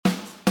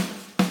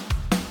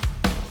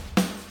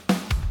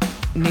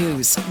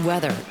News,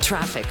 weather,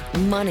 traffic,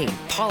 money,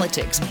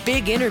 politics,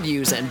 big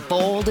interviews, and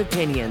bold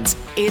opinions.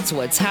 It's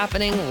what's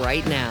happening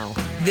right now.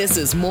 This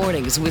is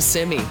Mornings with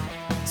Simi.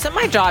 So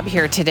my job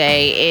here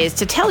today is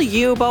to tell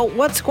you about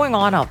what's going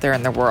on out there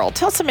in the world.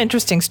 Tell some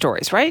interesting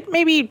stories, right?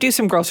 Maybe do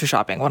some grocery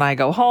shopping when I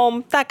go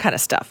home, that kind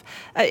of stuff.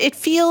 It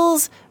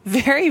feels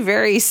very,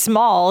 very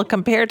small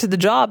compared to the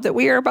job that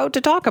we are about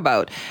to talk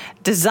about.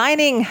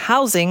 Designing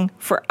housing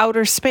for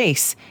outer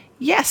space.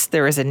 Yes,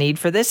 there is a need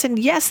for this, and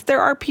yes,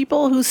 there are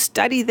people who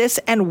study this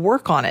and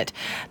work on it.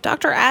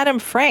 Dr. Adam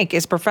Frank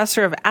is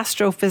professor of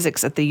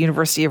astrophysics at the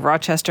University of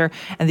Rochester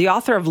and the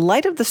author of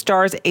Light of the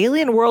Stars,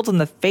 Alien Worlds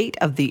and the Fate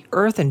of the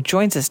Earth, and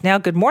joins us now.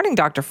 Good morning,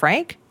 Dr.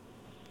 Frank.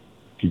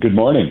 Good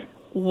morning.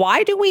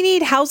 Why do we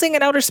need housing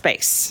in outer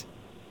space?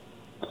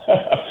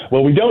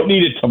 Well, we don't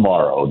need it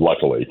tomorrow,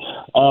 luckily.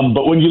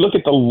 But when you look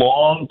at the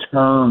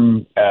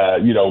long-term,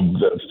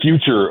 the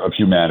future of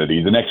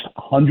humanity, the next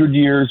 100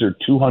 years or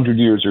 200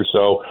 years or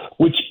so,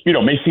 which,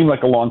 may seem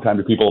like a long time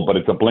to people, but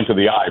it's a blink of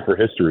the eye for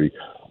history,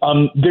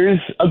 there's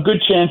a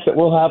good chance that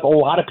we'll have a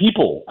lot of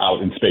people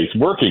out in space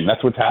working.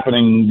 That's what's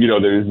happening.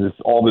 There's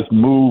all this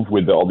move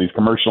with all these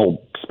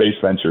commercial space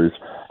ventures.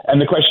 And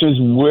the question is,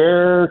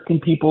 where can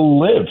people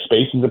live?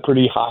 Space is a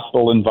pretty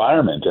hostile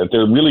environment. If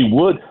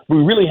we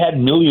really had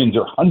millions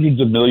or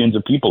hundreds of millions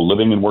of people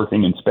living and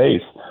working in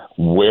space,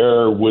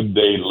 where would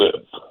they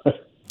live?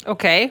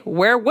 Okay,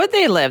 where would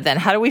they live then?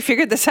 How do we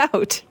figure this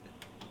out?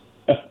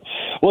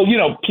 Well,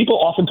 people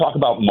often talk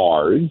about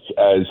Mars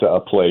as a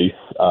place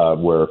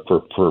where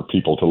for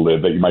people to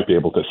live, that you might be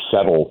able to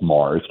settle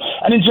Mars.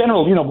 And in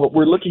general, what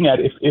we're looking at,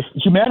 if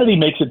humanity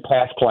makes it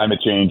past climate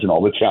change and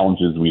all the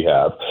challenges we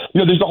have,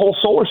 there's a whole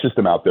solar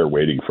system out there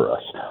waiting for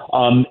us.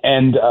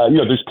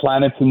 There's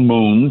planets and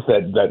moons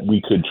that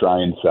we could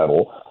try and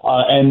settle.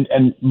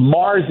 And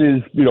Mars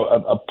is,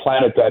 a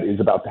planet that is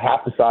about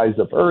half the size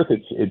of Earth.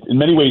 It's in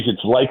many ways,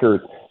 it's like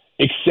Earth.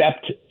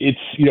 Except it's,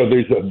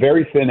 there's a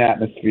very thin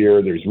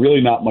atmosphere. There's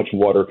really not much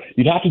water.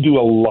 You'd have to do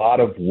a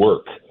lot of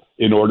work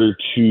in order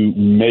to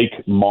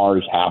make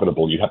Mars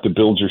habitable. You'd have to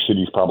build your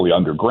cities probably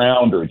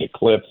underground or into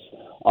cliffs.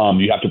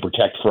 You have to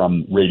protect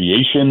from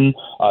radiation,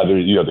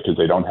 because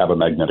they don't have a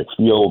magnetic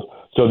field.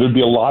 So there'd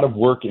be a lot of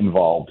work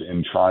involved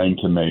in trying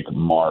to make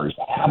Mars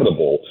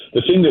habitable.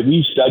 The thing that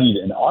we studied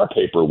in our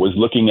paper was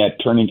looking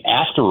at turning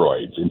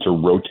asteroids into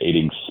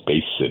rotating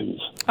space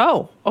cities.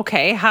 Oh,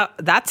 okay.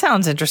 That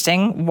sounds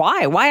interesting.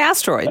 Why? Why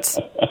asteroids?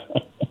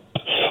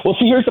 Well,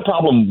 see, here's the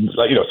problem.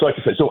 So like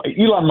I said,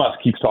 Elon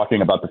Musk keeps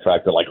talking about the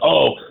fact that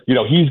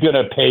he's going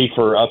to pay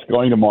for us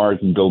going to Mars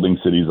and building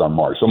cities on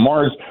Mars. So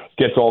Mars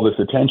gets all this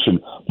attention.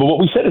 But what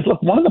we said is,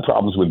 look, one of the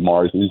problems with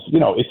Mars is,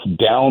 it's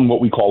down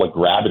what we call a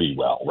gravity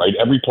well, right?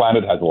 Every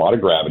planet has a lot of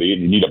gravity,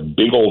 and you need a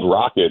big old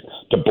rocket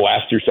to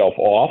blast yourself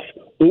off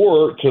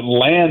or to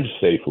land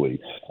safely.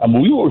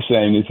 What we were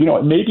saying is,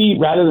 maybe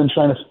rather than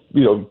trying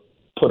to,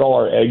 put all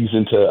our eggs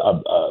into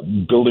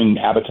building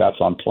habitats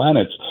on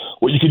planets,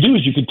 what you could do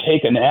is you could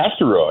take an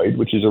asteroid,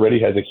 which already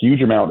has a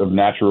huge amount of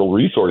natural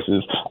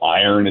resources,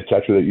 iron, et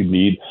cetera, that you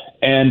need,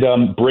 and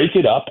break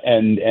it up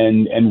and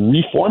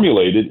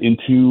reformulate it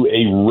into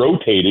a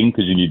rotating,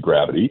 because you need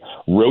gravity,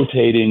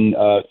 rotating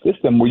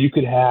system where you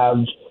could have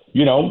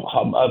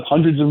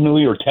hundreds of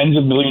millions or tens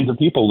of millions of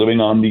people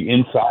living on the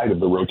inside of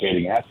the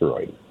rotating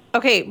asteroid.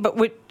 Okay, but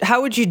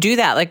how would you do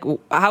that? Like,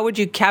 how would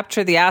you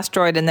capture the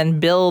asteroid and then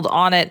build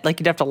on it?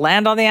 Like, you'd have to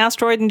land on the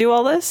asteroid and do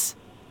all this?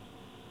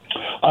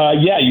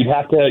 You'd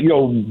have to,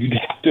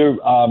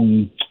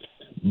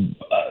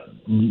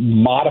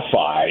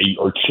 modify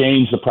or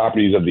change the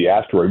properties of the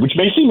asteroid, which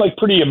may seem like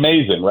pretty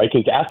amazing, right?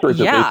 Because asteroids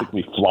are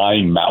basically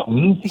flying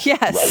mountains.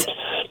 Yes. Right?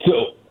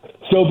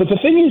 But the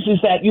thing is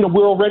that,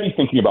 we're already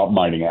thinking about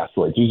mining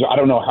asteroids. I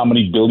don't know how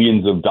many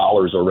billions of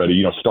dollars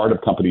already,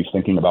 startup companies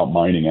thinking about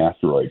mining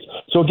asteroids.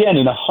 So again,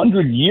 in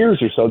 100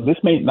 years or so, this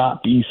may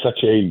not be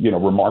such a,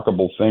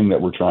 remarkable thing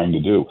that we're trying to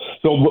do.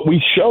 So what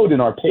we showed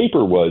in our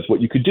paper was what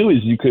you could do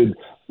is you could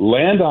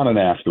land on an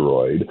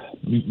asteroid,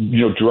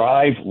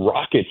 drive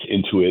rockets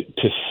into it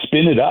to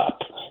spin it up.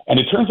 And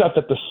it turns out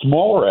that the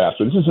smaller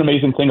asteroids, this is an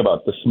amazing thing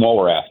about the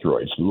smaller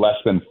asteroids, less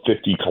than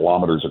 50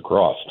 kilometers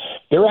across,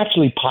 they're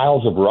actually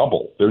piles of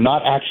rubble. They're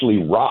not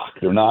actually rock.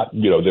 They're not,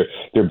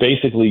 they're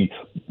basically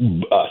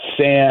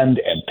sand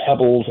and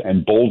pebbles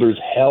and boulders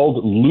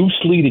held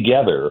loosely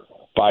together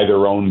by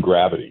their own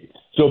gravity.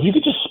 So if you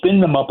could just spin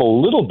them up a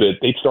little bit,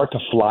 they'd start to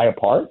fly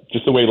apart,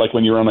 just the way like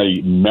when you're on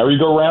a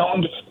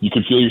merry-go-round, you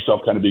can feel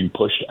yourself kind of being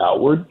pushed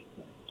outward.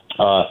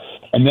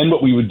 And then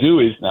what we would do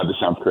is, now this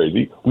sounds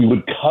crazy, we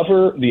would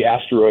cover the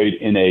asteroid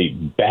in a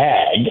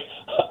bag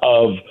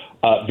of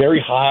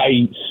very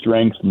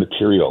high-strength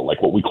material,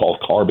 like what we call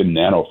carbon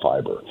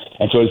nanofiber.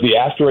 And so as the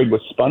asteroid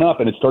was spun up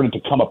and it started to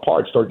come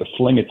apart, started to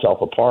fling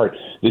itself apart,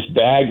 this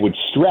bag would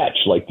stretch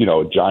like,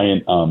 a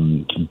giant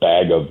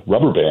bag of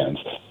rubber bands.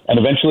 And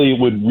eventually it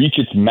would reach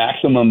its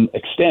maximum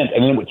extent,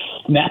 and then it would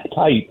snap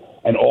tight,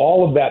 and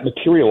all of that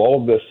material,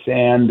 all of the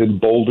sand and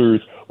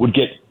boulders would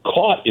get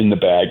caught in the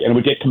bag, and it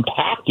would get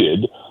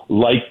compacted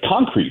like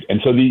concrete.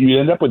 And so you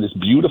end up with this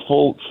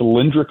beautiful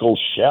cylindrical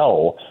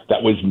shell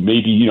that was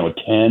maybe,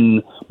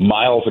 10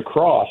 miles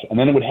across, and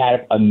then it would have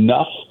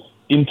enough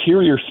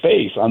interior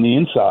space on the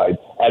inside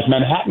as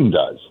Manhattan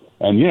does.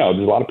 And, there's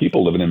a lot of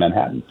people living in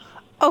Manhattan.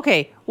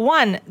 Okay,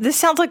 this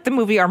sounds like the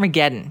movie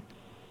Armageddon.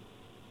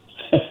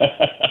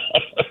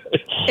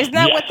 Isn't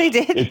that what they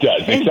did? It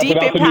does, in except Deep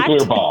without Impact? the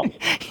nuclear bomb.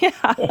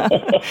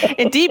 Yeah.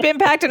 In Deep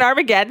Impact and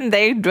Armageddon,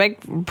 they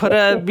put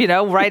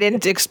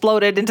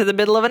exploded into the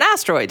middle of an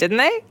asteroid, didn't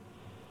they?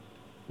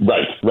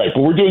 Right. But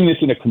we're doing this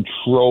in a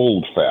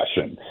controlled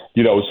fashion.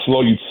 You'd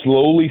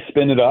slowly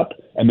spin it up,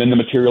 and then the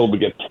material would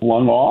get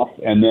flung off,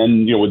 and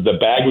then, the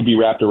bag would be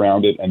wrapped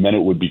around it, and then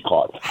it would be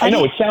caught. I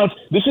know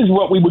this is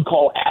what we would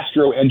call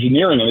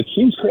astroengineering, and it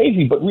seems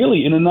crazy, but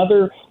really in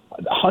another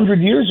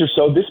 100 years or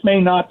so, this is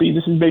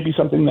maybe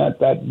something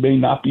that may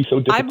not be so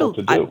difficult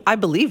to do. I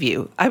believe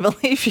you.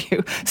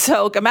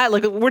 So, Matt,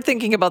 look, we're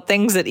thinking about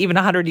things that even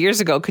 100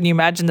 years ago. Can you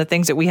imagine the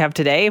things that we have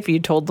today if you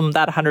told them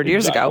that 100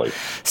 years ago?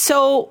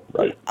 So,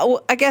 right.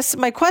 I guess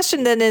my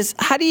question then is,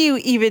 how do you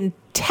even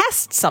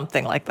test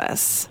something like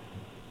this?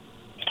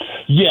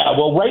 Yeah,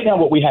 well, right now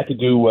what we had to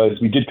do was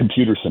we did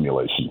computer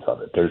simulations of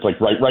it. There's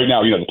right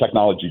now, the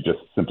technology just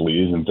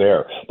simply isn't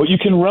there. But you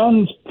can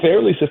run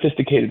fairly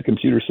sophisticated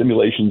computer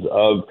simulations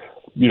of,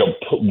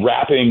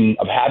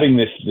 having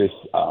this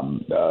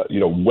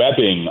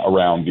webbing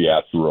around the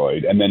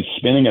asteroid and then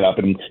spinning it up.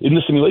 And in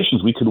the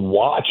simulations, we could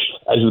watch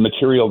as the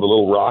material, the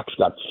little rocks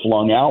got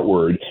flung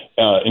outward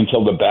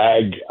until the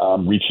bag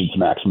reached its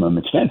maximum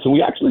extent. So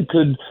we actually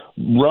could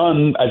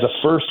run as a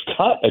first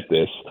cut at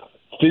this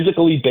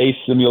physically based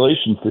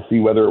simulations to see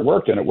whether it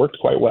worked, and it worked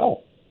quite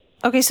well.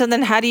 Okay, so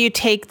then how do you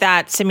take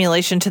that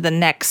simulation to the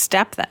next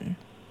step then?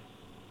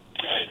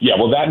 Yeah,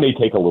 well, that may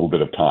take a little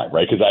bit of time,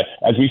 right? Because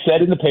as we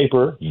said in the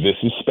paper, this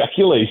is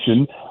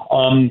speculation.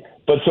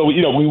 But so,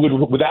 we would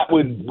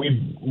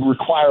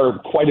require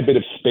quite a bit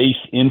of space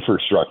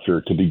infrastructure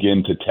to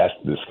begin to test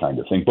this kind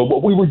of thing. But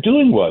what we were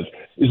doing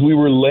is we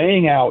were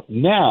laying out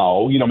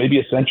now, maybe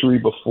a century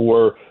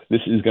before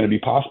this is going to be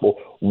possible,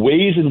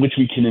 ways in which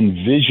we can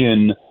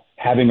envision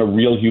having a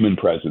real human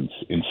presence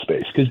in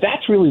space. Because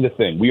that's really the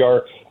thing. We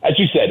are, as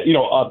you said,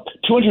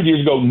 200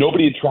 years ago,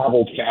 nobody had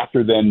traveled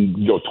faster than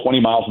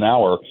 20 miles an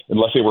hour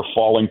unless they were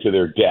falling to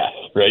their death,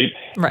 right?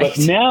 But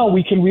now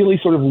we can really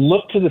sort of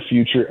look to the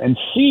future and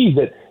see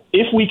that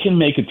if we can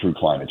make it through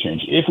climate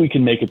change, if we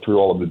can make it through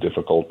all of the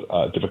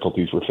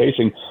difficulties we're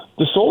facing,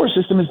 the solar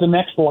system is the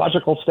next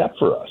logical step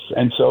for us.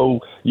 And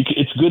so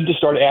it's good to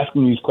start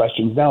asking these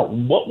questions now.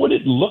 What would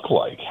it look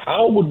like?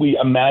 How would we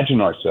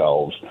imagine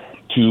ourselves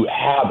to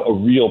have a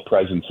real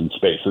presence in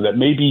space, so that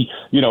maybe,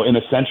 in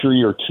a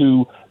century or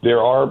two, there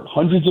are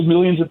hundreds of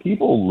millions of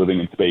people living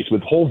in space with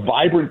whole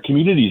vibrant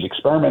communities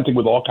experimenting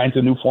with all kinds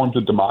of new forms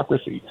of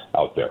democracy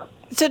out there.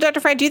 So, Dr.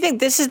 Frank, do you think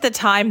this is the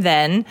time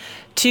then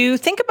to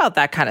think about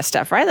that kind of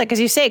stuff, right? Like, as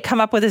you say, come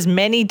up with as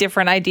many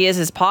different ideas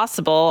as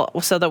possible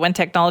so that when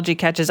technology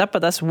catches up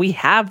with us, we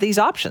have these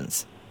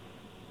options?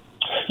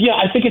 Yeah,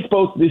 I think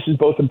this is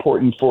both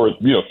important for,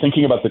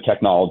 thinking about the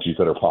technologies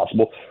that are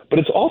possible, but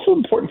it's also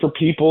important for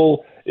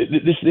people,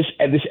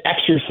 this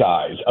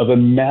exercise of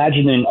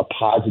imagining a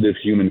positive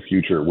human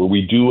future where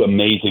we do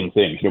amazing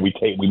things.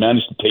 We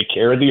manage to take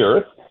care of the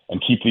Earth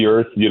and keep the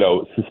Earth,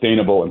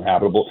 sustainable and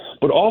habitable,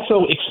 but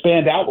also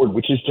expand outward,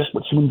 which is just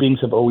what human beings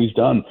have always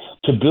done,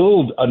 to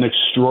build an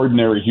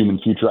extraordinary human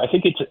future. I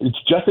think it's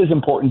just as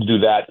important to do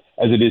that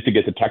as it is to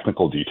get the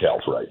technical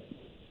details right.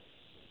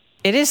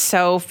 It is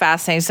so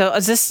fascinating. So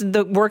is this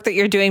the work that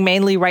you're doing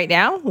mainly right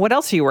now? What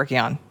else are you working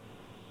on?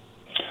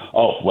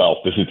 Oh, well,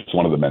 this is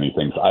one of the many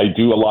things. I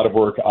do a lot of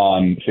work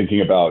on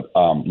thinking about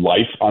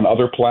life on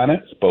other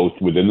planets, both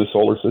within the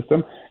solar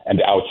system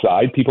and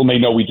outside. People may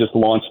know we just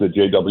launched the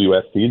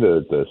JWST,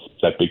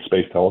 that big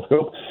space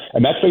telescope.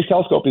 And that space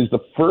telescope is the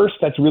first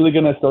that's really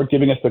going to start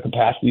giving us the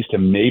capacities to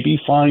maybe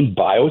find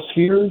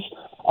biospheres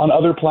on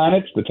other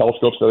planets. The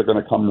telescopes that are going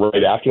to come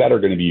right after that are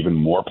going to be even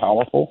more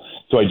powerful.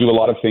 So I do a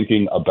lot of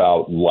thinking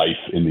about life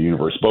in the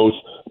universe, both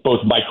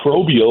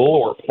microbial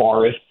or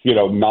forest,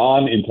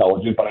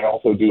 non-intelligent, but I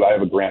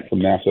have a grant from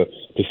NASA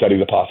to study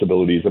the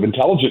possibilities of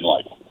intelligent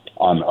life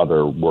on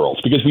other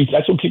worlds. Because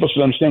that's what people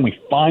should understand. We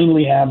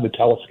finally have the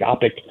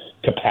telescopic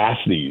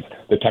capacities,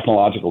 the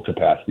technological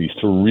capacities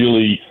to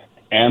really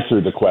answer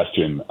the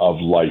question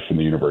of life in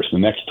the universe. In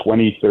the next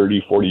 20,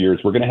 30, 40 years,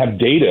 we're going to have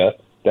data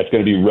that's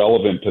going to be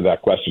relevant to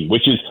that question,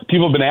 which is,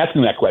 people have been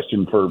asking that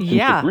question since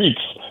the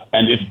Greeks,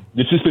 and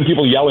it's just been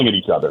people yelling at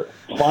each other.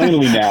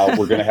 Finally, now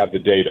we're going to have the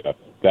data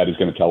that is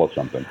going to tell us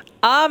something.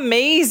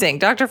 Amazing.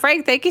 Dr.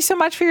 Frank, thank you so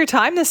much for your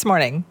time this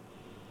morning.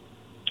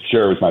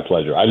 Sure, it was my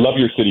pleasure. I love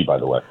your city, by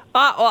the way.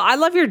 Well, I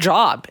love your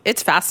job.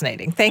 It's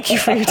fascinating. Thank you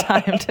for your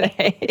time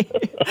today.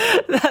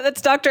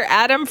 That's Dr.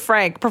 Adam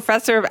Frank,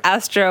 professor of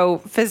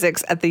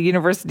astrophysics at the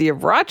University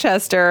of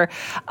Rochester.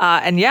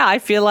 And yeah, I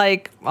feel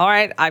like, all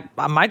right,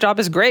 my job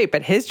is great,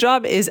 but his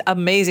job is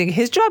amazing.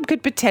 His job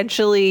could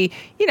potentially,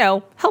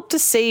 help to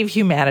save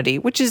humanity,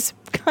 which is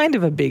kind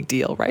of a big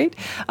deal, right?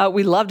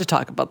 We love to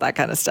talk about that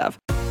kind of stuff.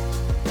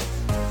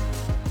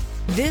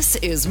 This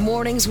is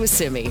Mornings with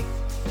Simi.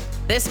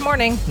 This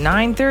morning,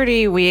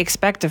 9:30, we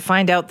expect to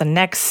find out the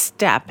next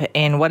step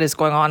in what is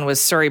going on with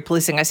Surrey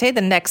policing. I say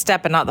the next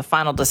step and not the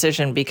final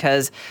decision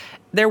because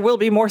there will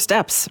be more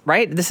steps,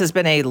 right? This has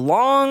been a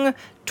long,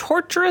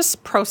 torturous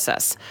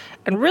process.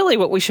 And really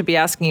what we should be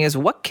asking is,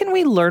 what can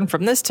we learn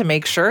from this to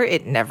make sure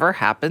it never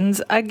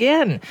happens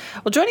again?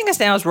 Well, joining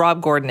us now is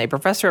Rob Gordon, a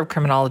professor of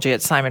criminology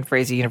at Simon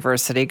Fraser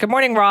University. Good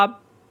morning, Rob.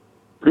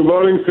 Good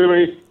morning,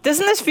 Simi.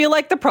 Doesn't this feel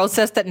like the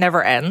process that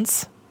never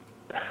ends?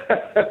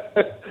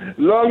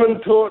 Long and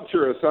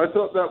torturous. I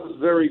thought that was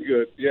very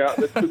good. Yeah,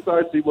 that's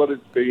precisely what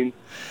it's been.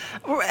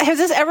 Has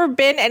this ever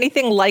been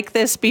anything like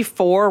this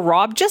before,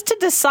 Rob? Just to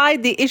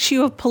decide the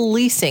issue of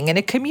policing in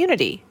a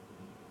community?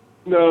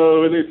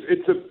 No, and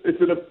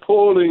it's an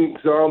appalling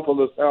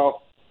example of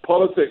how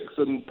politics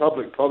and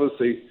public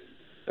policy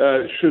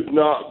should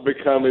not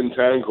become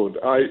entangled.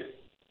 I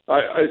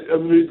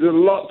mean, there's a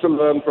lot to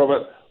learn from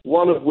it.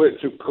 One of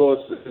which, of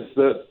course, is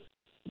that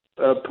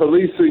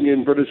policing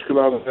in British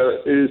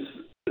Columbia is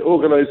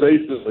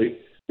organisationally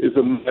is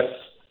a mess,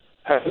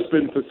 has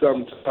been for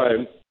some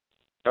time,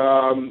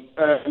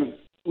 and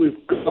we've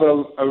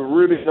got a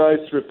really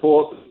nice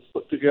report that's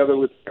put together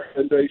with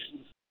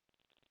recommendations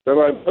that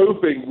I'm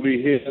hoping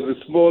we hear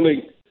this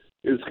morning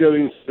is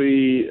going to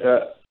be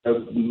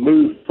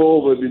moved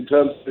forward in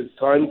terms of its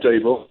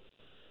timetable,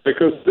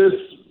 because this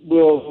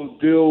will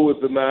deal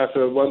with the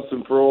matter once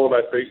and for all,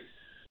 I think.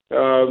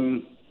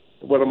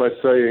 What am I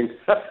saying?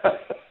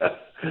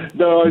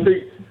 No, I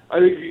think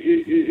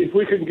if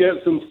we can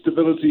get some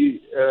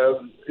stability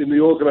in the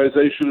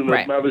organisation and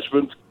right.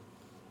 management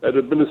and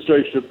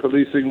administration of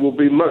policing, we'll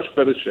be in much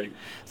better shape.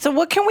 So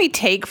what can we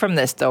take from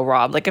this, though,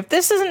 Rob? Like, if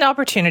this is an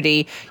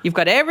opportunity, you've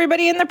got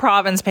everybody in the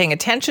province paying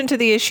attention to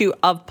the issue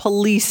of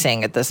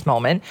policing at this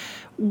moment.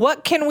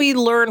 What can we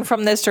learn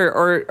from this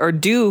or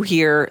do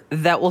here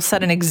that will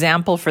set an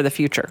example for the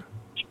future?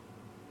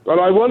 Well,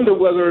 I wonder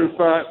whether, in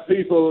fact,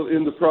 people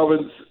in the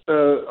province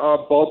are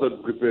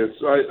bothered with this.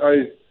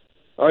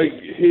 I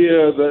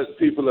hear that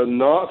people are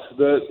not,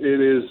 that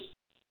it is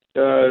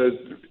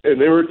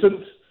an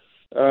irritant,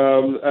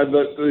 and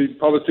that the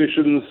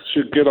politicians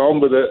should get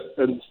on with it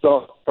and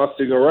stop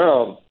fussing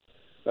around.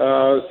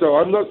 So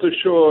I'm not so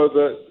sure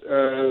that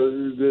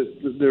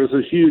there's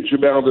a huge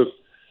amount of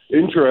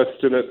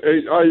interest in it.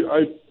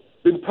 I've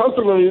been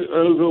puzzling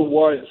over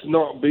why it's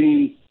not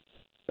been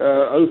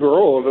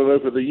overall and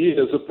over the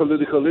years a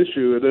political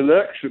issue, an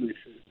election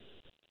issue.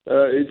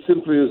 It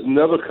simply has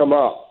never come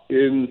up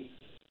in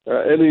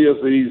any of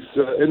the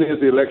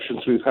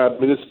elections we've had,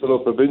 municipal or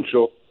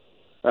provincial,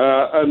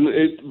 and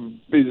it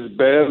is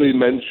barely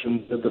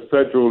mentioned at the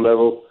federal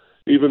level,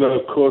 even though,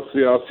 of course,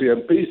 the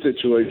RCMP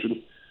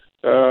situation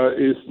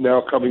is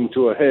now coming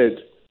to a head.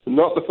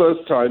 Not the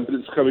first time, but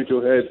it's coming to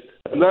a head,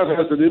 and that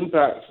has an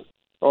impact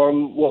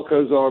on what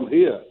goes on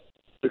here,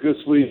 because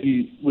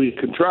we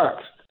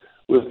contract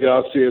with the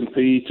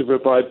RCMP to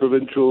provide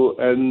provincial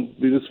and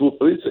municipal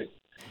policing.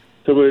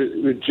 So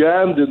we're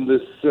jammed in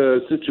this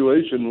absurd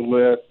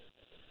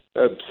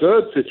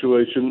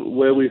situation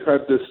where we've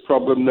had this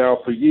problem now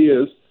for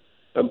years,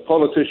 and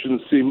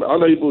politicians seem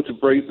unable to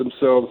break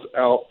themselves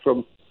out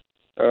from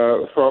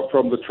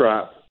the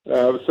trap.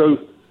 So,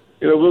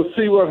 we'll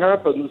see what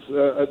happens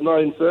at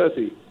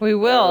 9:30. We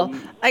will.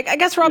 I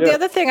guess, Rob, The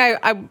other thing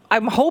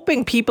I'm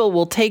hoping people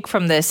will take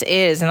from this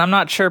is, and I'm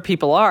not sure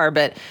people are,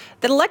 but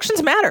that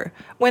elections matter.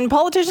 When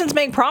politicians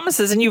make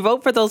promises and you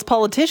vote for those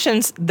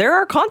politicians, there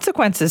are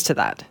consequences to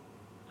that.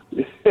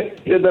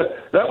 Yeah,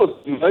 that was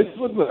nice,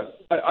 wasn't it?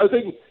 I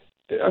think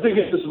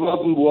in this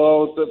modern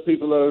world that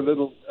people are a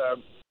little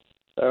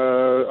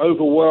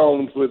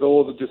overwhelmed with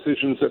all the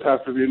decisions that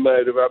have to be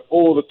made about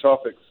all the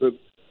topics that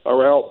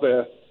are out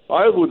there.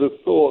 I would have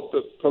thought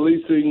that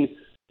policing,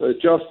 the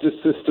justice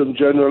system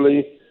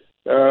generally,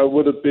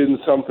 would have been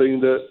something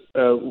that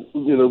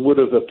would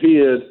have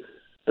appeared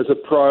as a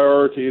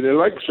priority in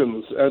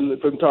elections. And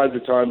from time to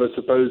time, I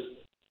suppose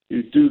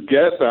you do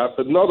get that,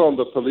 but not on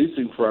the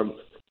policing front.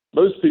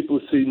 Most people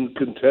seem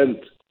content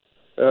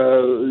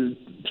to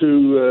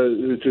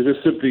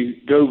just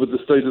simply go with the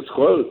status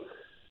quo.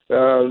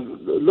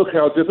 Look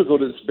how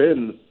difficult it's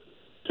been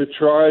to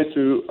try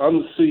to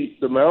unseat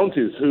the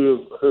Mounties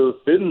who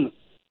have been,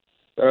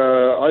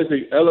 I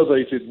think,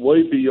 elevated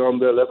way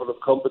beyond their level of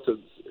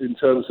competence in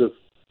terms of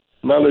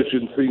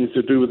managing things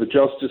to do with the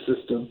justice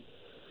system.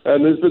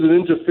 And there's been an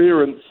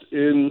interference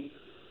in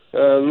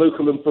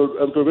local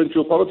and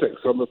provincial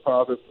politics on the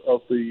part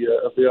of the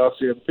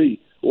RCMP,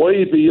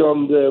 way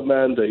beyond their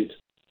mandate.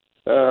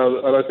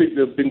 And I think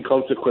there have been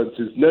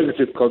consequences,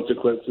 negative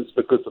consequences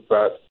because of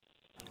that.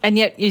 And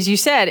yet, as you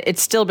said,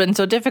 it's still been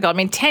so difficult. I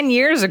mean, 10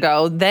 years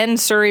ago, then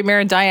Surrey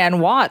Mayor Diane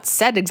Watts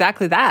said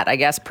exactly that, I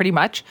guess, pretty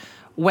much,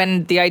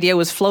 when the idea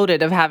was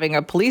floated of having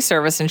a police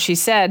service. And she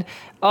said,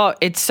 oh,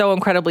 it's so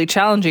incredibly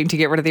challenging to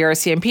get rid of the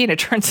RCMP. And it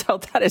turns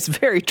out that is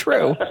very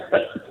true.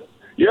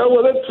 Yeah,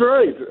 well, that's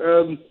right.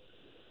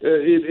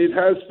 It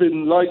has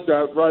been like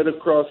that right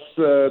across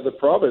the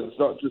province,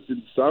 not just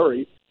in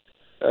Surrey.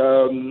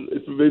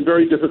 It's been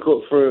very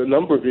difficult for a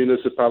number of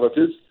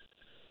municipalities.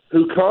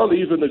 who can't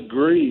even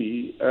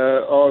agree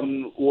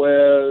on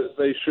where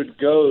they should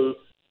go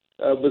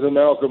with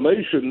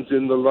amalgamations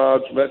in the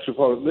large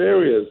metropolitan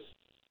areas,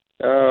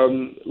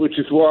 which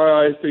is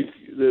why I think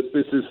that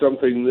this is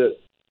something that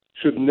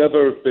should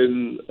never have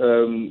been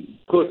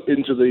put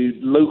into the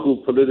local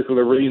political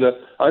arena.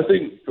 I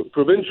think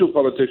provincial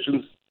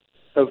politicians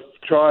have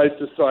tried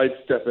to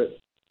sidestep it,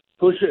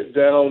 push it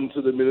down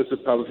to the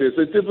municipality, as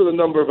they did with a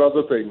number of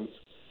other things,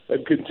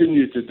 and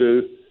continue to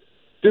do.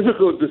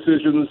 Difficult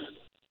decisions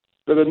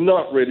that are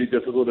not really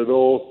difficult at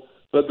all,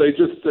 but they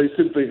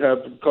simply have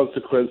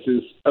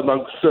consequences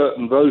amongst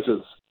certain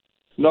voters.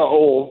 Not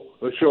all,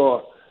 for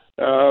sure,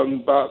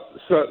 but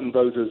certain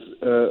voters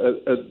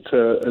at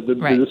the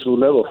municipal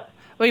level.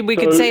 We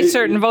could say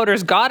certain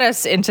voters got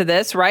us into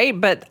this, right?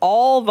 But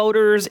all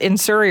voters in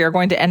Surrey are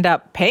going to end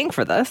up paying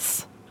for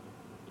this.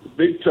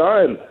 Big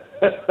time.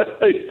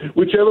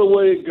 Whichever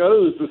way it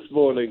goes this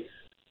morning,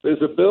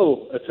 there's a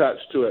bill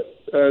attached to it.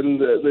 And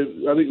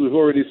I think we've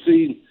already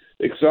seen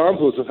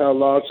examples of how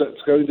large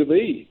that's going to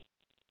be.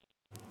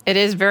 It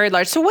is very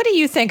large. So what do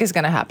you think is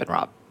going to happen,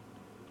 Rob?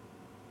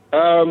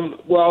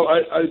 Well,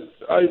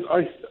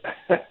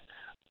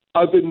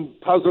 I've been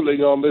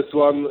puzzling on this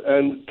one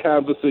and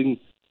canvassing,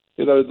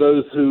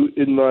 those who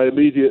in my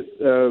immediate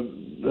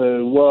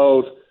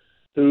world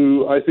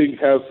who I think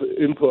have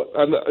input.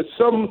 And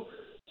some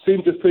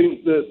seem to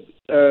think that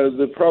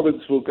the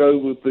province will go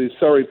with the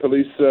Surrey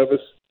Police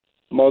Service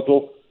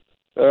model.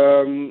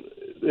 The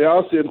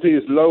RCMP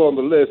is low on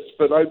the list,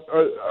 but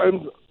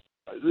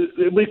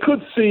we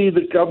could see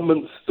the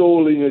government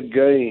stalling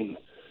again.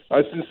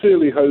 I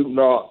sincerely hope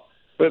not,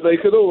 but they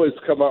could always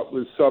come up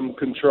with some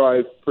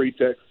contrived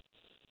pretext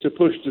to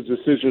push the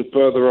decision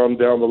further on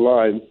down the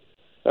line.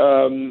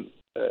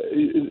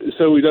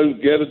 So we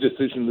don't get a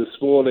decision this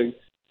morning.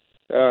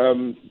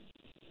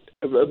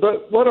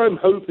 But what I'm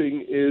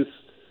hoping is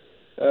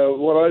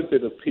what I've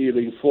been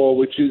appealing for,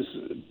 which is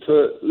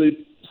for the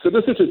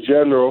Solicitor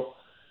General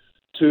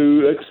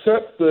to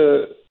accept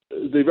the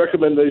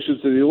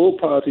recommendations of the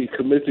all-party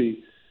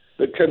committee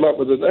that came up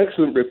with an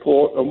excellent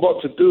report on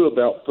what to do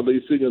about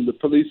policing and the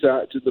Police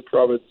Act in the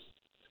province,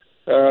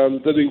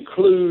 that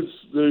includes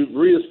the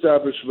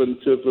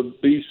re-establishment of a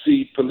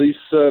BC police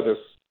service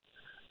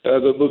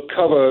that will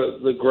cover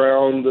the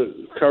ground that's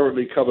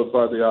currently covered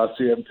by the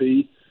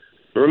RCMP,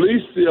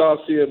 release the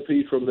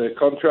RCMP from their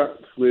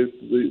contract with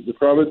the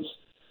province.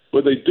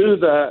 When they do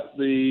that,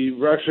 the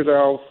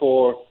rationale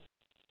for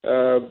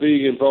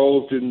being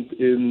involved in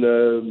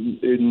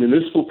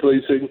municipal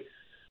policing,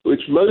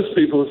 which most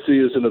people see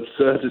as an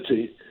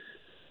absurdity,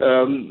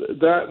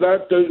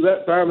 that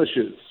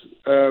vanishes,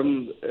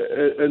 and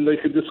they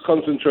can just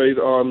concentrate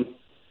on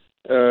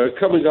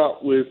coming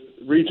up with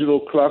regional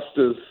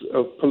clusters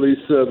of police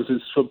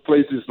services for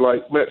places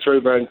like Metro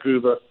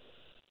Vancouver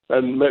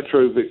and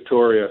Metro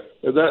Victoria.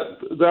 And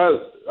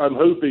that I'm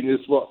hoping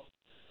is what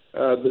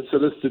the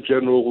Solicitor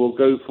General will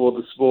go for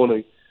this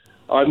morning.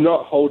 I'm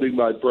not holding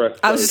my breath.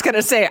 I was just going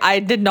to say, I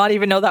did not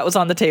even know that was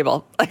on the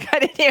table. I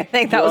didn't even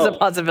think that was a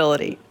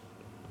possibility.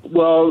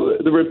 Well,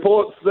 the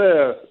report's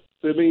there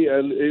to me,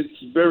 and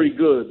it's very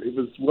good. It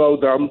was well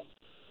done.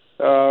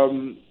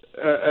 And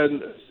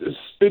it's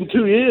been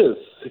 2 years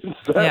since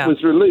that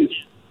was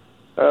released.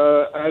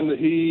 And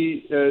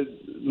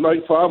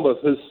Mike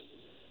Farnworth has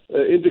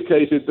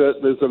indicated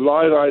that there's a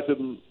line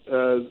item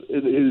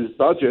in his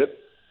budget,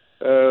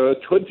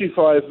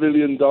 $25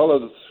 million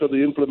for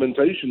the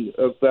implementation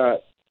of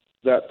that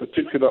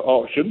particular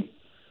option,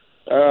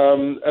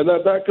 and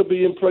that could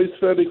be in place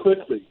fairly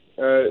quickly,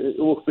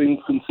 all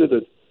things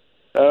considered.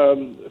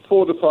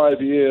 4 to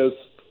 5 years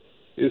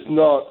is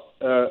not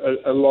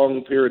a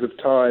long period of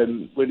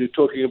time when you're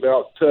talking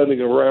about turning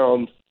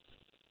around,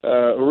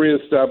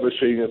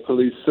 re-establishing a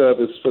police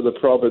service for the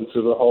province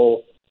as a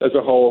whole,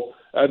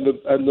 and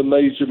the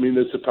major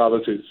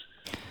municipalities.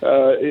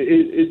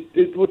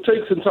 It would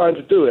take some time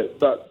to do it,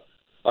 but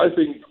I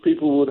think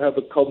people would have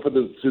a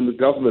confidence in the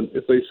government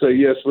if they say,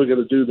 yes, we're going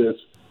to do this.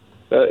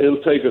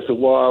 It'll take us a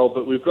while,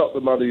 but we've got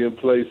the money in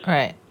place,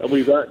 right, and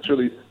we've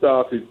actually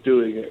started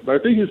doing it. And I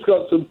think it's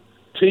got some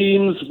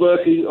teams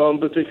working on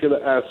particular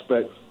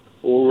aspects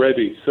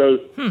already. So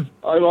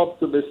I'm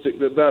optimistic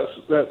that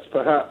that's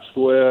perhaps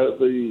where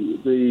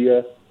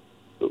the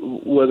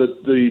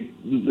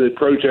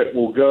project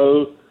will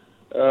go.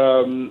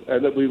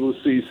 And that we will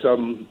see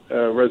some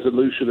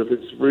resolution of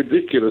this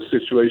ridiculous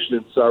situation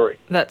in Surrey.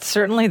 That's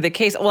certainly the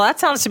case. Well, that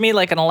sounds to me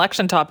like an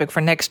election topic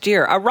for next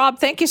year. Rob,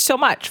 thank you so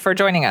much for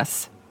joining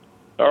us.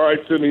 All right,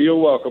 Simi, you're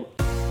welcome.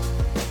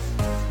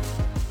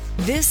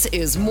 This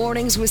is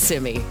Mornings with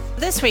Simi.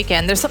 This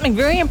weekend, there's something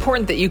very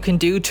important that you can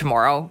do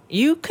tomorrow.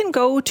 You can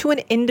go to an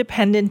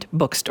independent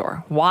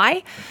bookstore.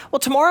 Why? Well,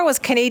 tomorrow is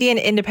Canadian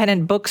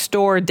Independent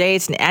Bookstore Day.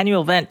 It's an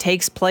annual event,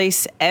 takes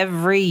place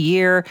every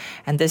year,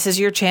 and this is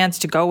your chance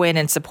to go in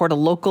and support a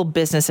local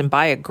business and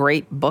buy a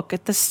great book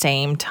at the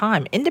same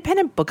time.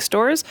 Independent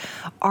bookstores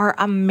are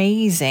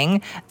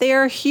amazing. They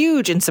are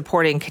huge in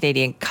supporting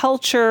Canadian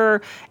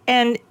culture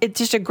and it's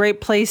just a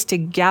great place to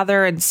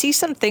gather and see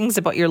some things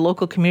about your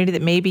local community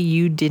that maybe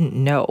you didn't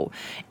know.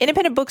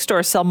 Independent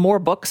bookstores sell more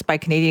books by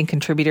Canadian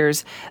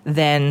contributors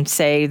than,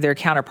 say, their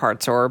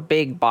counterparts or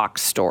big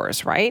box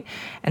stores, right?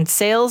 And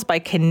sales by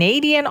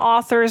Canadian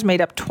authors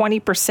made up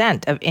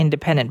 20% of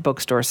independent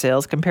bookstore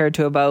sales compared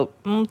to about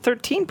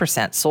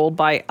 13% sold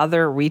by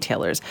other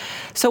retailers.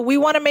 So we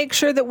want to make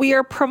sure that we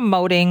are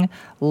promoting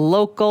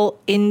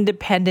local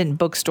independent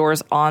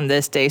bookstores on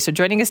this day. So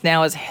joining us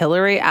now is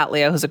Hilary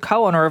Atlia, who's a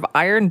co-owner of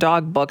Iron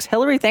Dog Books.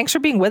 Hilary, thanks for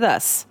being with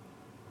us.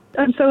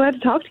 I'm so glad to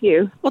talk to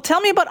you. Well,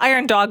 tell me about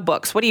Iron Dog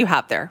Books. What do you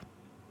have there?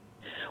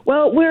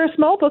 Well, we're a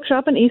small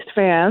bookshop in East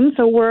Van,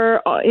 so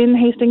we're in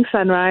Hastings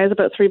Sunrise,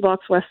 about 3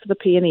 blocks west of the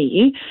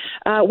P&E.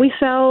 We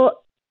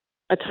sell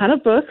a ton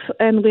of books,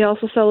 and we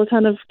also sell a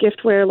ton of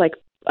giftware like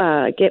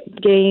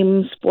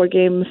games, board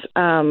games.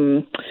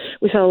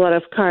 We sell a lot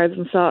of cards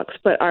and socks,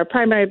 but our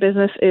primary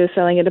business is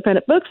selling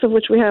independent books, of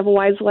which we have a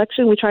wide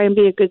selection. We try and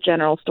be a good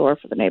general store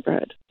for the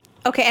neighborhood.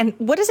 Okay, and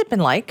what has it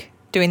been like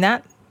doing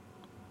that?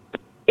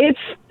 It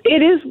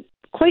is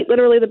quite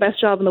literally the best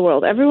job in the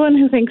world. Everyone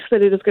who thinks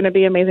that it is going to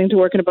be amazing to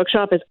work in a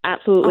bookshop is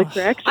absolutely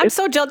correct. I'm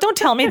so jealous. Don't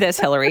tell me this,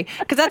 Hilary,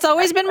 because that's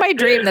always been my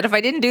dream, that if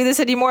I didn't do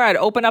this anymore, I'd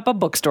open up a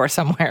bookstore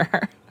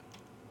somewhere.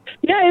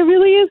 Yeah, it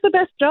really is the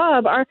best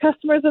job. Our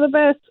customers are the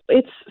best.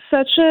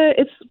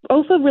 It's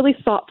also a really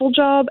thoughtful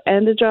job,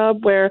 and a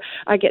job where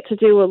I get to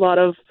do a lot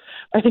of,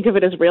 I think of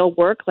it as real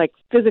work, like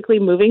physically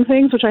moving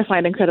things, which I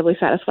find incredibly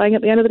satisfying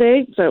at the end of the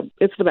day. So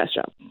it's the best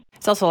job.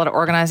 It's also a lot of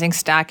organizing,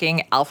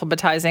 stacking,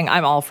 alphabetizing.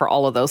 I'm all for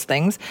all of those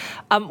things.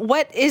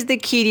 What is the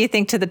key, do you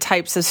think, to the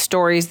types of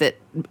stories that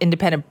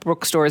independent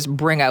bookstores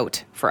bring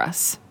out for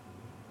us?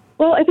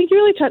 Well, I think you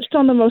really touched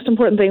on the most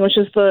important thing, which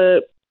is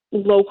the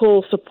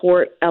local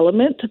support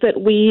element,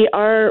 that we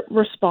are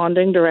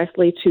responding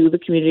directly to the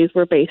communities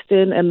we're based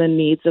in and the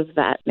needs of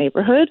that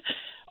neighborhood.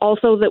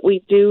 Also, that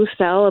we do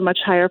sell a much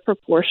higher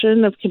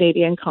proportion of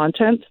Canadian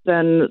content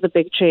than the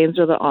big chains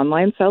or the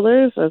online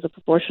sellers as a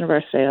proportion of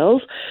our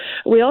sales.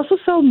 We also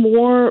sell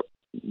more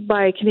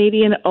by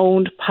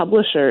Canadian-owned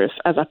publishers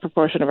as a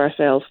proportion of our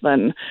sales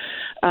than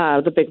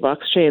the big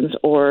box chains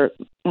or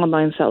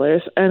online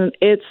sellers. And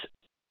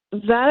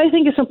that, I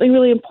think, is something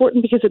really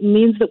important because it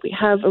means that we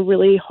have a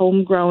really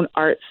homegrown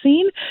art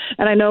scene.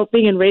 And I know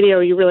being in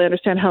radio, you really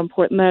understand how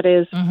important that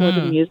is for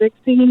the music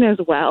scene as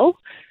well.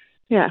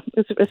 Yeah,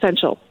 it's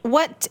essential.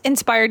 What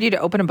inspired you to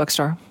open a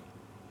bookstore?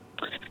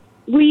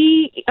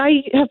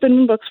 I have been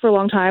in books for a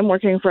long time,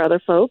 working for other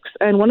folks.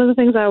 And one of the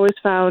things I always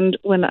found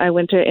when I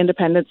went to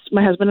independence,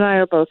 my husband and I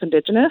are both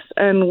Indigenous,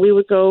 and we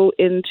would go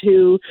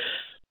into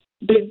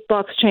big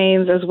box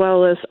chains as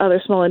well as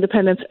other small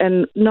independents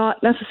and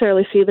not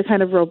necessarily see the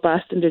kind of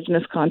robust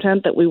Indigenous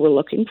content that we were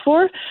looking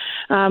for.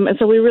 And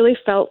so we really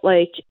felt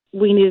like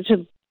we needed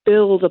to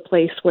build a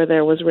place where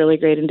there was really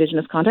great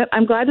Indigenous content.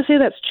 I'm glad to say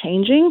that's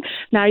changing.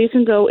 Now you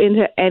can go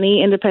into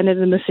any independent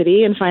in the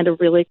city and find a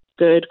really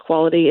good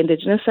quality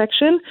Indigenous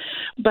section,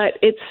 but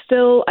it's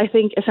still, I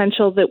think,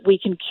 essential that we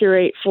can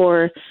curate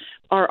for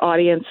our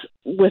audience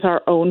with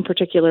our own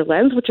particular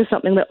lens, which is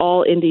something that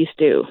all indies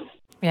do.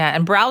 Yeah,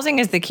 and browsing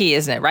is the key,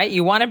 isn't it, right?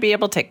 You want to be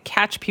able to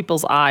catch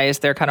people's eye as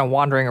they're kind of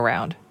wandering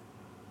around.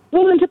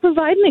 Well, and to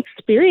provide an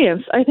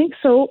experience. I think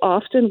so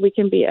often we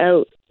can be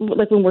out,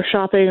 like when we're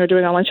shopping or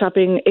doing online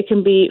shopping, it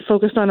can be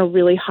focused on a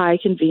really high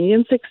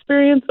convenience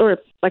experience or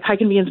like high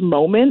convenience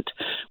moment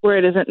where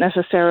it isn't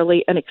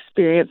necessarily an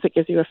experience that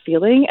gives you a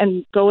feeling.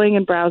 And going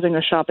and browsing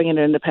or shopping in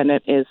an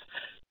independent is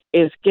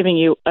giving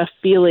you a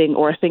feeling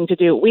or a thing to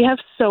do. We have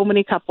so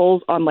many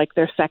couples on like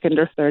their second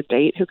or third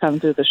date who come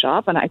through the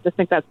shop, and I just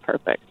think that's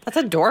perfect. That's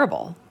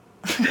adorable.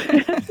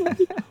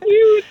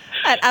 Cute.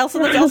 And also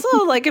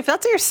like if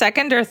that's your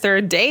second or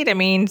third date, I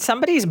mean,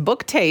 somebody's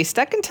book taste,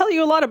 that can tell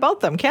you a lot about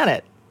them, can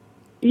it?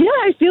 Yeah,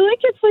 I feel like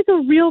it's like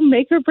a real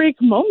make or break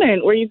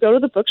moment where you go to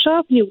the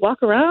bookshop and you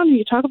walk around and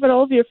you talk about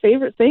all of your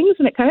favorite things,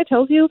 and it kind of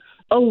tells you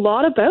a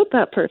lot about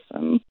that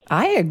person.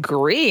 I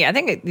agree. I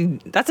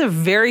think that's a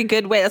very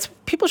good way.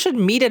 People should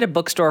meet at a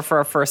bookstore for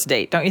a first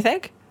date, don't you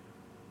think?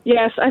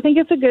 Yes, I think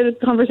it's a good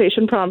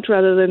conversation prompt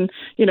rather than,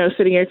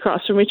 sitting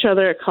across from each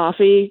other at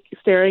coffee,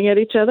 staring at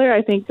each other.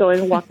 I think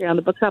going and walking around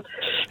the bookshop.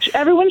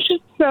 Everyone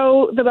should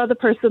show the other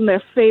person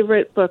their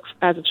favorite books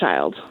as a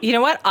child. You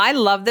know what? I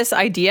love this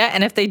idea.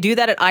 And if they do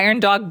that at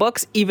Iron Dog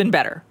Books, even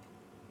better.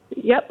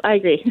 Yep, I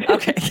agree.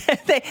 Okay.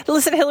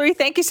 Listen, Hilary,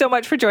 thank you so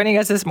much for joining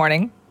us this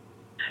morning.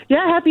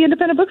 Yeah, happy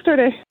Independent Bookstore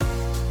Day.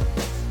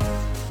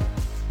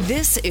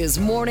 This is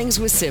Mornings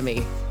with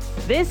Simi.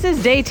 This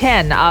is day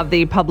 10 of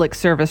the public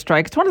service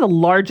strike. It's one of the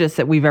largest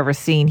that we've ever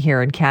seen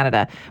here in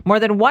Canada. More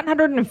than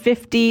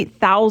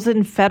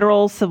 150,000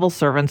 federal civil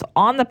servants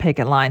on the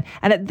picket line.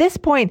 And at this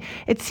point,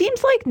 it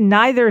seems like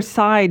neither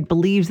side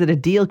believes that a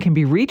deal can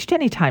be reached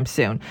anytime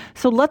soon.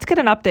 So let's get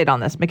an update on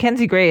this.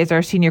 Mackenzie Gray is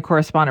our senior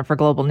correspondent for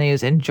Global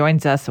News and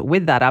joins us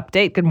with that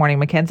update. Good morning,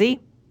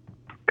 Mackenzie.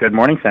 Good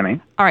morning, Simi.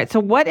 All right. So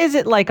what is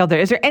it like out there?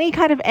 Is there any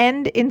kind of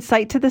end in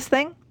sight to this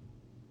thing?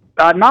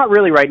 Not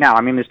really right now.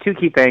 I mean, there's two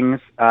key things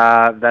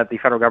that the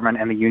federal government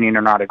and the union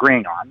are not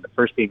agreeing on. The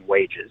first being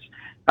wages.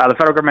 The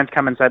federal government's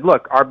come and said,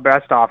 look, our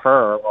best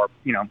offer, or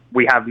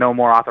we have no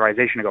more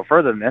authorization to go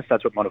further than this.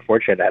 That's what Mona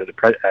Fortier, the head of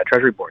the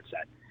Treasury Board,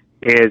 said,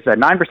 is a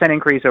 9%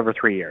 increase over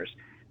 3 years.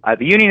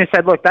 The union has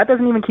said, look, that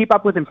doesn't even keep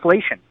up with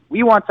inflation.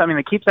 We want something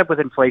that keeps up with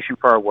inflation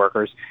for our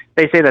workers.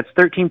 They say that's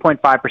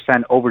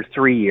 13.5% over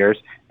 3 years.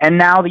 And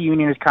now the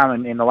union has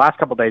come in the last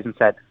couple of days and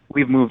said,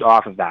 we've moved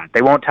off of that.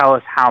 They won't tell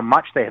us how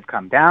much they have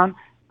come down,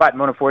 but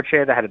Mona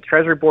Fortier, the head of the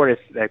Treasury Board,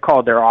 has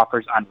called their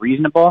offers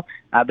unreasonable.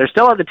 They're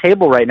still at the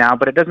table right now,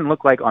 but it doesn't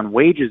look like on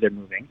wages they're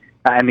moving.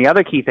 And the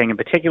other key thing, in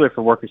particular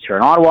for workers here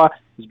in Ottawa,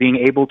 is being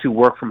able to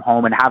work from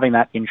home and having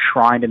that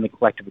enshrined in the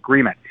collective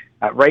agreement.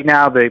 Right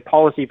now, the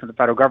policy from the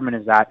federal government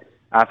is that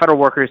federal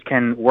workers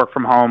can work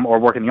from home, or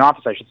work in the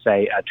office, I should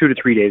say, 2 to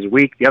 3 days a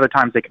week. The other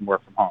times they can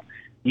work from home.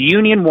 The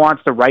union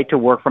wants the right to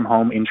work from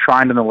home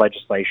enshrined in the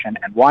legislation.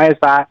 And why is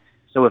that?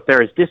 So if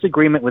there is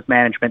disagreement with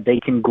management,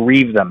 they can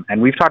grieve them.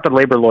 And we've talked to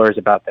labor lawyers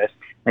about this.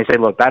 They say,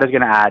 look, that is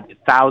going to add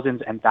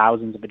thousands and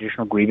thousands of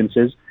additional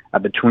grievances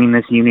between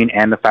this union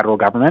and the federal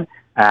government.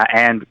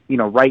 And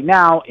right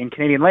now, in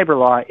Canadian labor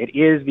law, it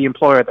is the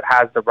employer that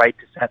has the right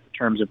to set the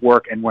terms of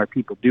work and where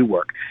people do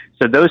work.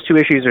 So those two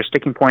issues are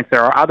sticking points.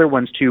 There are other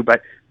ones too,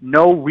 but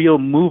no real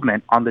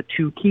movement on the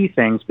two key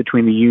things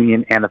between the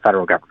union and the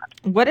federal government.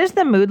 What is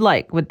the mood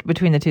like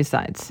between the two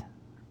sides?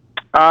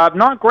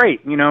 Not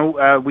great.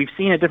 We've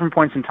seen at different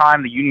points in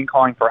time the union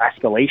calling for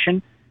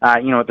escalation.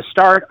 At the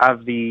start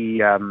of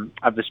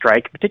the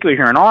strike, particularly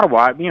here in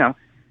Ottawa,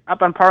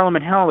 up on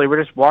Parliament Hill, they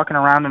were just walking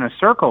around in a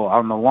circle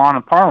on the lawn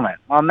of Parliament.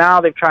 Well, now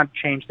they've tried to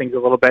change things a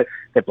little bit.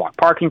 They've blocked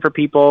parking for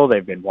people.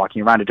 They've been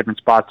walking around at different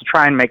spots to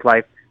try and make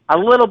life a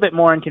little bit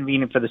more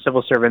inconvenient for the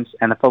civil servants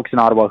and the folks in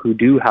Ottawa who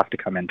do have to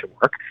come into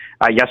work.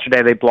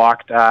 Yesterday, they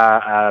blocked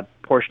a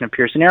portion of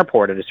Pearson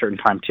Airport at a certain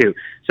time, too.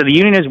 So the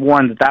union has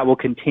warned that will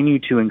continue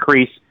to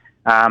increase.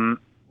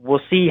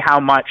 We'll see how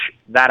much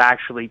that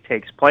actually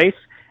takes place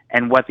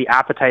and what the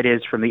appetite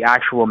is from the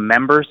actual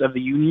members of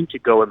the union to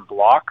go and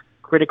block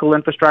critical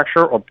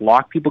infrastructure or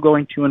block people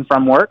going to and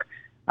from work.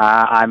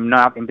 I'm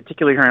not, in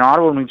particular here in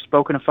Ottawa, when we've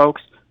spoken to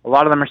folks, a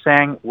lot of them are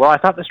saying, well, I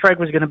thought the strike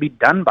was going to be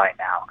done by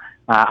now.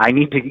 I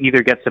need to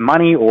either get some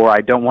money or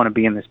I don't want to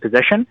be in this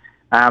position.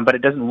 But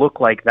it doesn't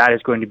look like that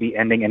is going to be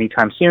ending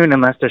anytime soon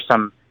unless there's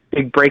some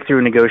big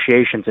breakthrough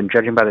negotiations. And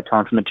judging by the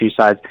tone from the two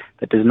sides,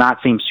 that does not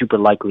seem super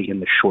likely in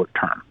the short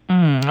term.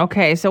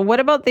 Okay, so what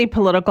about the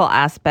political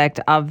aspect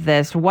of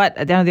this?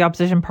 The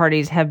opposition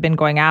parties have been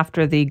going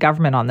after the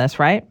government on this,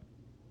 right?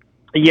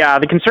 Yeah,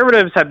 the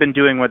Conservatives have been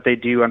doing what they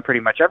do on pretty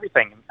much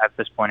everything at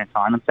this point in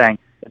time and saying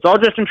it's all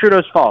Justin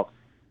Trudeau's fault.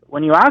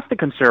 When you ask the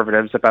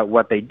Conservatives about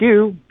what they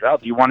do, well,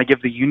 do you want to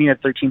give the union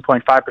at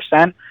 13.5%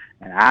 and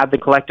add the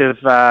collective,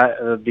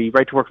 the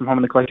right to work from home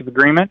in the collective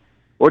agreement?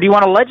 Or do you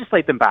want to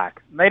legislate them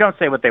back? They don't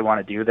say what they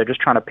want to do. They're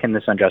just trying to pin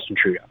this on Justin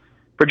Trudeau.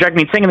 For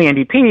Jagmeet Singh and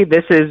the NDP,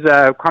 this is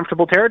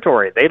comfortable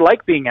territory. They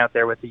like being out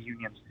there with the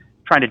unions,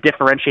 trying to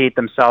differentiate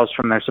themselves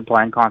from their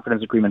supply and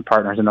confidence agreement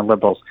partners and the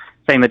Liberals,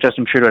 saying that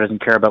Justin Trudeau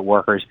doesn't care about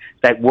workers,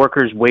 that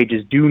workers'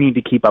 wages do need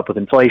to keep up with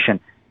inflation.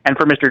 And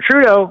for Mr.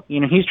 Trudeau,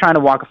 he's trying to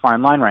walk a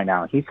fine line right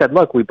now. He said,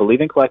 look, we believe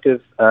in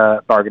collective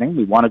bargaining.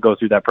 We want to go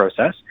through that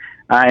process.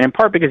 And in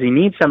part because he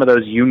needs some of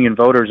those union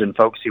voters and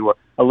folks who are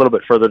a little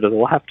bit further to the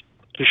left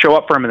to show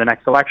up for him in the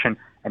next election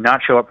and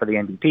not show up for the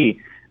NDP.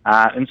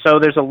 And so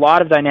there's a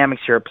lot of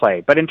dynamics here at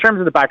play. But in terms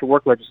of the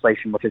back-to-work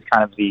legislation, which is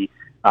kind of the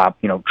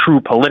true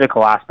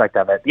political aspect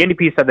of it, the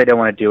NDP said they don't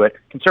want to do it.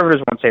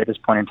 Conservatives won't say at this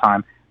point in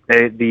time.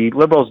 The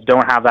Liberals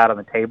don't have that on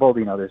the table.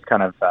 There's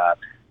kind of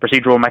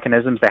procedural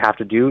mechanisms they have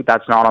to do.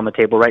 That's not on the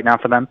table right now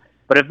for them.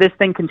 But if this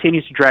thing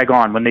continues to drag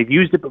on, when they've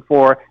used it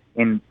before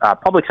in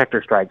public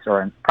sector strikes,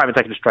 or in private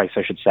sector strikes,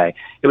 I should say,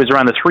 it was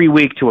around the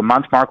 3-week to a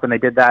month mark when they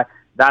did that.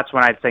 That's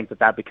when I think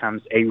that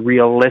becomes a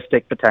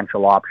realistic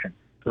potential option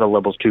for the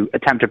Liberals to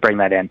attempt to bring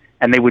that in.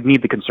 And they would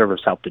need the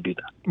Conservatives' help to do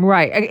that.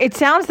 Right. It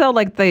sounds, though,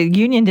 like the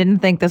union didn't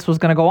think this was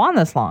going to go on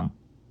this long.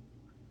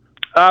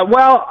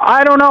 Well,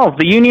 I don't know.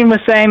 The union was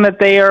saying that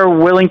they are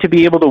willing to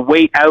be able to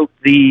wait out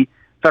the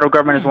federal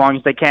government as long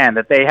as they can,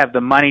 that they have the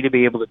money to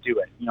be able to do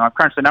it. I've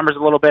crunched the numbers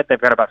a little bit. They've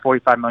got about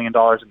 $45 million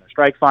in their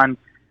strike fund.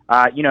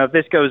 If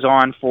this goes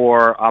on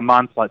for a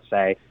month, let's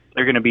say,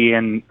 they're going to be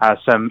in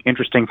some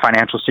interesting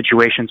financial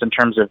situations in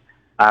terms of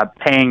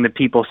paying the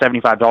people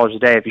 $75 a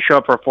day. If you show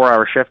up for a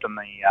 4-hour shift on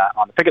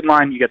the picket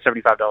line, you get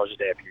 $75 a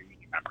day if you're a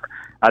union member.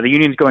 The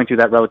union's going through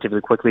that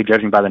relatively quickly,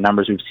 judging by the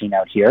numbers we've seen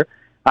out here.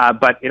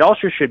 But it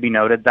also should be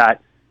noted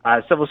that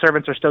civil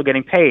servants are still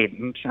getting paid.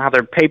 And how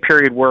their pay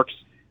period works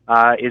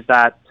is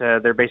that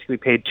they're basically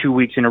paid 2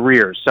 weeks in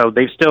arrears. So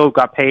they've still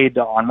got paid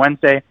on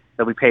Wednesday.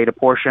 They'll be paid a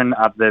portion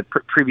of the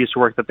previous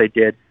work that they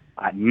did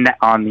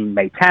on the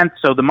May 10th.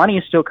 So the money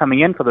is still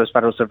coming in for those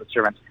federal civil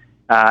servants.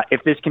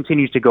 If this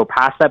continues to go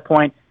past that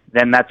point,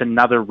 then that's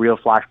another real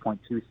flashpoint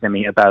too,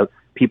 Simi, about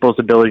people's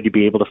ability to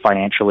be able to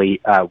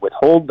financially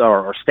withhold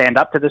or stand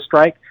up to this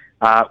strike.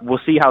 We'll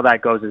see how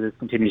that goes as this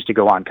continues to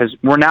go on, because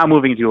we're now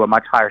moving to a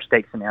much higher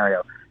stake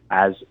scenario.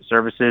 as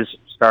services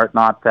start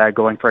not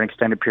going for an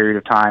extended period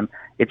of time.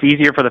 It's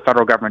easier for the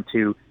federal government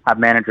to have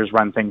managers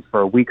run things for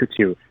a week or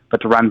two,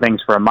 but to run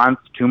things for a month,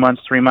 2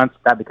 months, 3 months,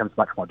 that becomes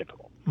much more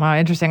difficult. Wow,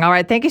 interesting. All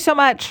right. Thank you so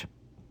much.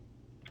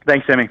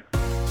 Thanks, Simi.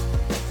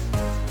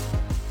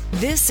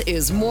 This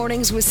is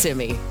Mornings with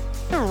Simi.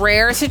 A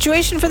rare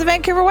situation for the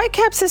Vancouver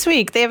Whitecaps this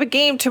week. They have a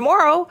game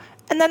tomorrow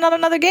and then not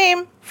another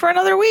game for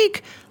another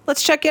week.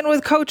 Let's check in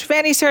with Coach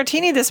Vanni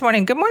Sartini this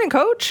morning. Good morning,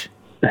 Coach.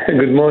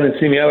 Good morning,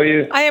 Simi. How are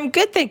you? I am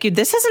good, thank you.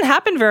 This hasn't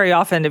happened very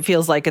often, it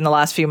feels like, in the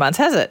last few months,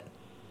 has it?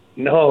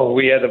 No,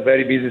 we had a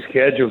very busy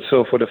schedule.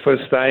 So for the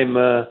first time,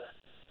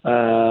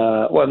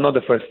 well, not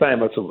the first time,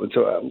 but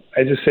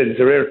I just said it's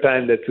a rare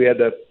time that we had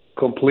a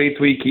complete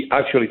week,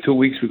 actually 2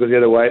 weeks, because we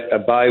had a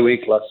bye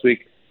week last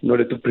week in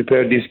order to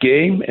prepare this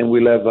game. And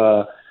we'll have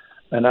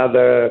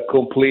another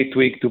complete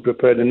week to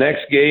prepare the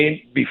next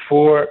game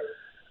before.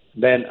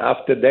 Then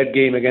after that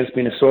game against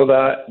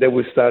Minnesota, then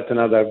we start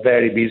another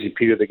very busy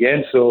period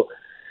again. So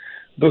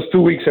those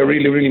 2 weeks are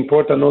really, really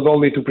important, not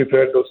only to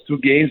prepare those two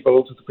games, but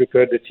also to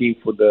prepare the team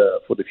for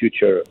the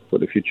future,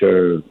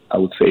 I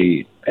would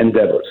say,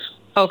 endeavors.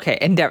 Okay,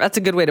 endeavor. That's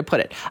a good way to put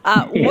it.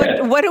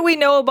 What do we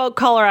know about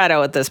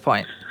Colorado at this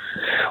point?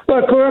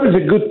 Well, Colorado is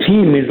a good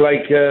team. It's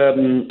like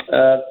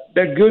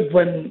they're good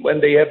when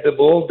they have the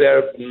ball.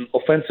 They're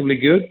offensively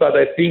good, but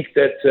I think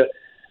that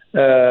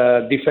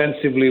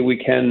defensively we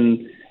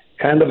can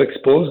kind of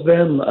expose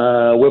them.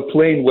 We're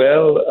playing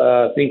well.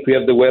 I think we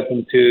have the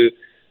weapon to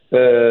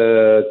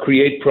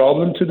create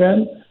problem to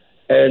them,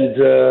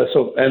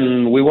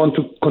 and we want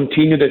to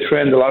continue the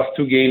trend. The last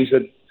two games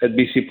at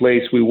BC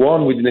Place we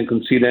won. We didn't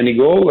concede any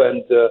goal,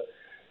 and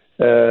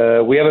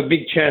we have a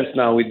big chance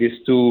now with these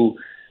two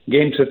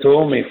games at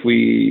home. If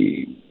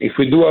we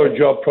do our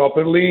job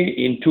properly,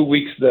 in 2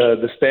 weeks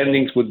the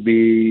standings would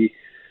be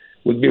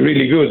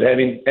really good,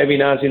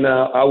 having us in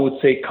a, I would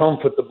say,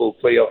 comfortable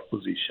playoff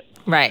position.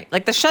 Right.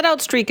 Like the shutout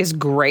streak is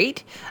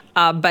great,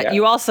 but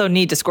you also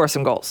need to score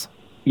some goals.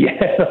 Yeah,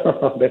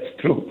 that's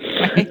true.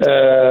 Right.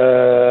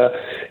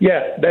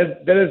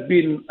 That has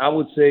been, I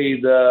would say,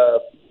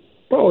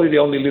 probably the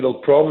only little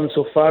problem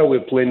so far.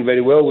 We're playing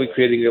very well. We're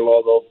creating a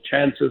lot of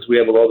chances. We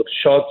have a lot of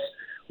shots.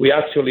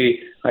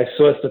 I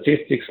saw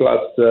statistics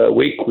last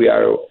week. We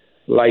are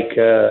like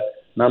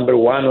number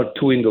 1 or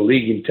 2 in the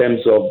league in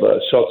terms of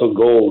shots on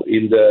goal.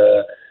 And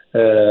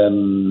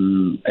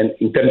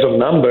in terms of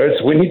numbers,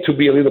 we need to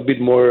be a little bit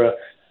more,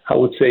 I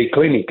would say,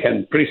 clinic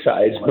and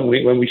precise when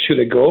we shoot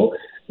a goal.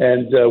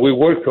 And we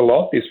worked a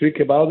lot this week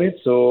about it.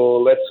 So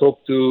let's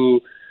hope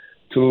to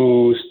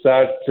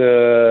start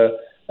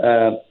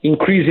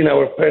increasing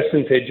our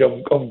percentage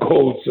of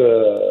goals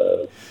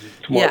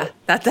tomorrow.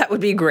 Yeah, that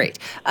would be great.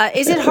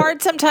 Is it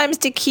hard sometimes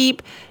to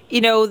keep,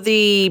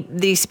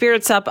 the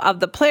spirits up of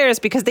the players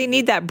because they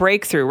need that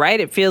breakthrough, right?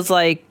 It feels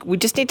like we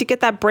just need to get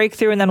that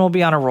breakthrough and then we'll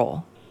be on a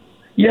roll.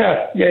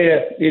 Yeah.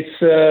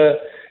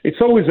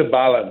 It's always a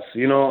balance.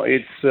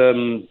 It's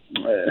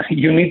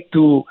you need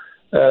to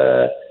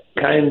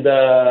kind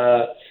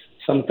of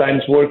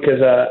sometimes work as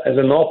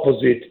an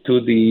opposite to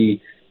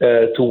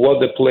what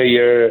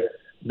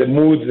the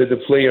mood that the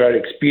player are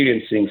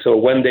experiencing. So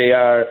when they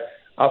are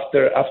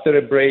after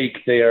a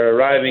break, they are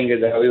arriving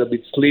and they're a little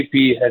bit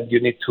sleepy, and you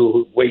need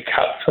to wake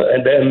up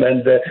and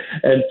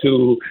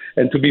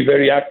to be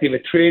very active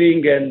at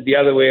training, and the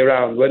other way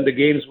around. When the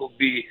games will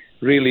be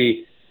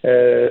really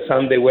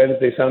Sunday,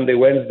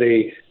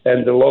 Wednesday,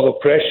 and a lot of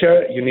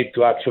pressure, you need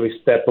to actually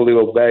step a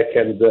little back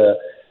and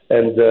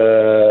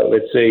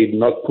let's say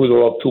not put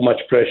too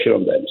much pressure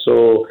on them.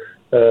 So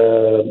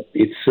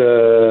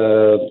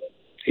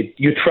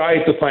you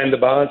try to find the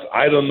balance.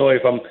 I don't know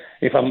if I'm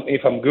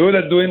good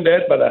at doing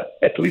that, but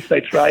at least I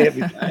try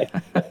every time.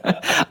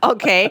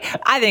 Okay,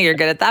 I think you're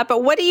good at that.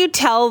 But what do you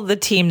tell the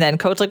team then,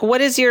 Coach? Like,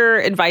 what is your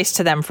advice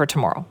to them for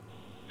tomorrow?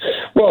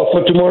 Well,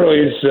 for tomorrow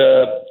is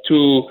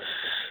to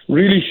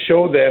really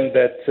show them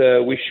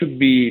that we should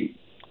be.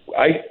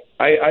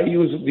 I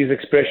use this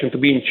expression, to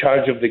be in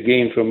charge of the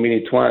game from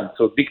minute one.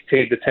 So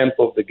dictate the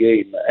tempo of the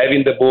game,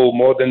 having the ball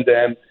more than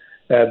them,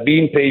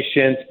 being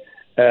patient,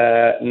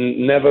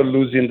 never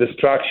losing the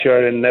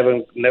structure, and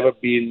never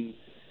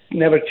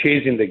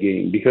chasing the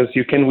game, because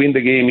you can win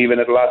the game even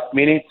at the last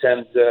minute.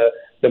 And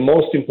the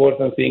most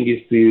important thing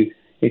is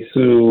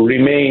to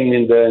remain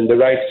in the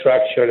right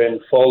structure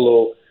and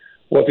follow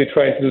what we're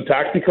trying to do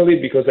tactically,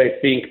 because I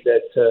think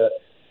that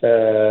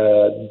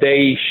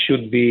they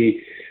should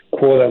be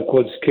quote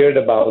unquote scared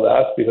about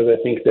us, because I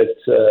think that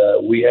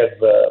we have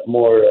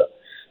more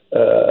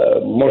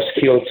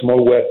skills,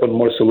 more weapon,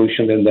 more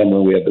solution than them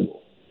when we have the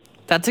ball.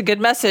 That's a good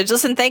message.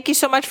 Listen, thank you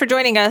so much for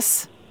joining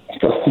us.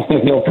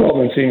 No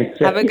problem.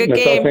 Have a good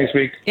game. Talk next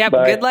week. Yeah,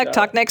 Bye. good luck.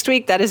 Talk next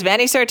week. That is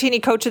Vanni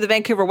Sartini, coach of the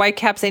Vancouver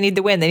Whitecaps. They need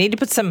to win. They need to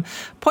put some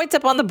points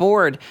up on the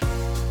board.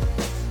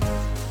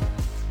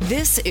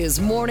 This is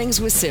Mornings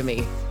with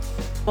Simi.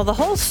 Well, the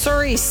whole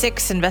Surrey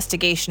 6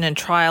 investigation and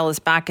trial is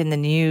back in the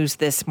news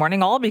this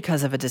morning, all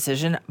because of a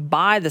decision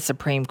by the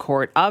Supreme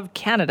Court of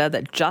Canada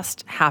that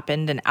just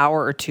happened an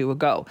hour or two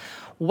ago.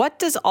 What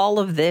does all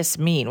of this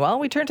mean? Well,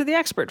 we turn to the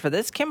expert for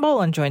this. Kim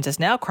Boland joins us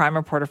now, crime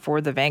reporter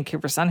for the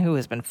Vancouver Sun, who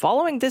has been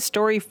following this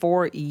story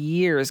for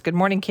years. Good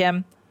morning,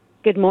 Kim.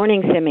 Good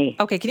morning, Simi.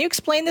 Okay, can you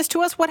explain this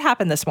to us? What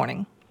happened this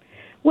morning?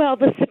 Well,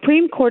 the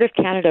Supreme Court of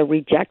Canada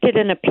rejected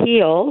an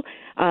appeal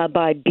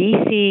by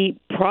BC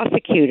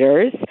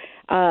prosecutors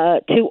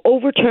to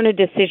overturn a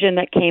decision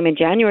that came in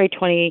January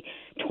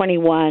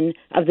 2021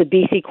 of the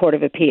BC Court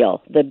of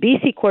Appeal. The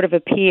BC Court of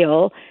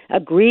Appeal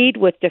agreed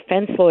with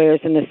defense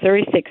lawyers in the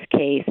Surrey 6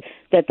 case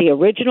that the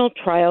original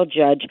trial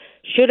judge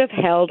should have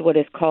held what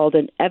is called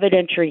an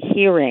evidentiary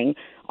hearing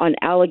on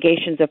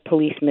allegations of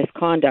police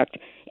misconduct.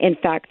 In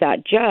fact,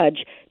 that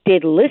judge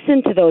did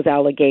listen to those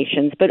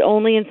allegations, but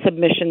only in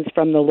submissions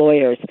from the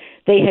lawyers.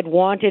 They had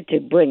wanted to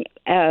bring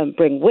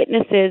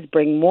witnesses,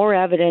 bring more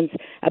evidence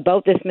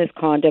about this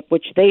misconduct,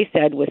 which they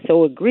said was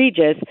so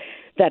egregious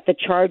that the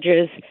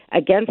charges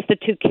against the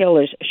two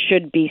killers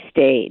should be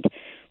stayed.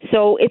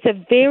 So it's a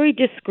very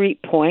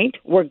discrete point.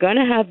 We're going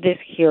to have this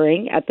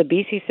hearing at the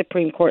BC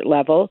Supreme Court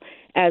level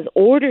as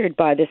ordered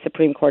by the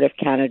Supreme Court of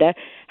Canada.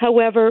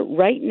 However,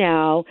 right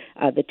now,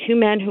 the two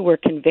men who were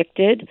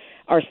convicted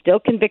are still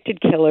convicted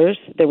killers.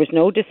 There was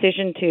no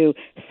decision to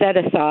set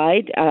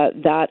aside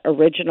that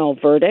original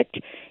verdict.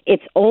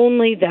 It's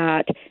only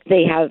that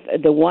they have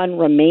the one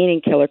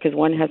remaining killer, because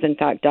one has in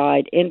fact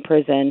died in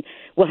prison,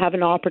 will have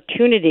an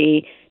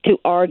opportunity to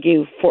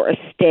argue for a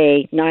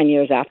stay 9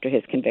 years after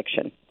his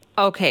conviction.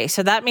 Okay,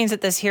 so that means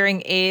that this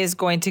hearing is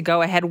going to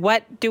go ahead.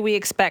 What do we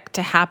expect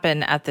to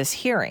happen at this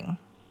hearing?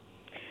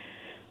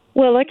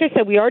 Well, like I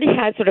said, we already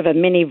had sort of a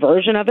mini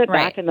version of it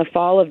back in the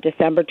fall of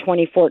December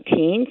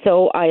 2014.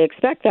 So I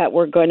expect that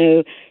we're going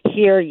to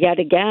hear yet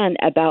again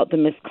about the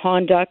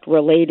misconduct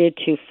related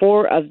to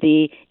 4 of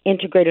the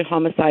integrated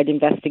homicide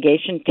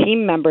investigation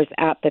team members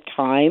at the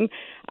time.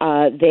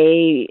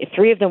 3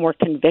 of them were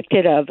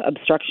convicted of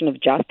obstruction of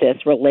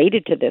justice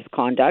related to this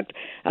conduct.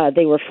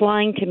 They were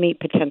flying to meet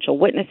potential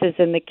witnesses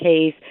in the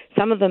case.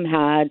 Some of them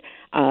had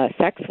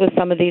sex with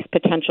some of these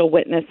potential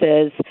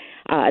witnesses.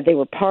 They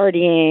were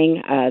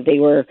partying. They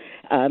were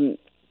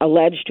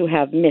alleged to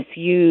have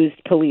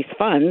misused police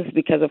funds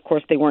because, of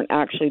course, they weren't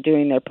actually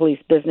doing their police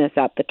business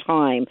at the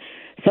time.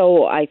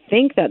 So I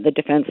think that the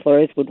defense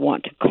lawyers would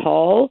want to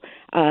call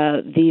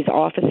these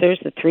officers,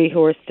 the 3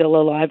 who are still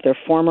alive, they're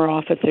former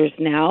officers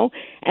now,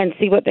 and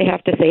see what they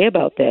have to say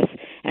about this.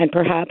 And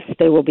perhaps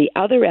there will be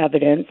other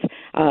evidence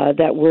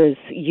that was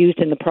used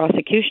in the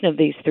prosecution of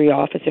these 3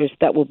 officers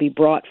that will be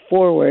brought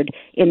forward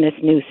in this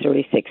new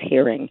Surrey 6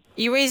 hearing.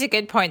 You raise a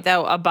good point,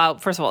 though,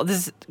 about, first of all,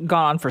 this has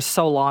gone on for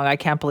so long. I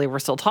can't believe we're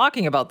still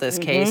talking about this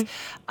case.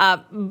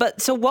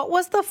 But so what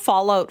was the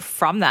fallout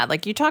from that?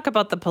 Like, you talk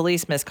about the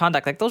police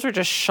misconduct. Like, those are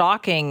just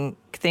shocking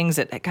things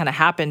that kind of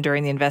happened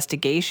during the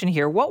investigation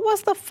here. What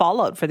was the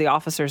fallout for the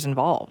officers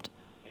involved?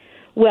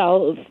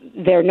 Well,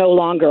 they're no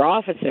longer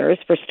officers,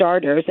 for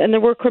starters, and there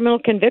were criminal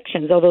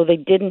convictions, although they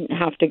didn't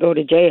have to go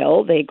to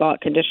jail. They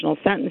got conditional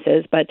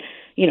sentences, but,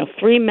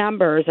 3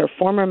 members or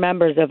former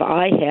members of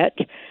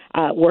IHIT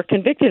were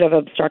convicted of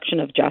obstruction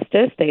of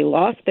justice. They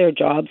lost their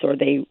jobs or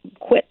they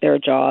quit their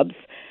jobs.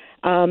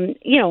 And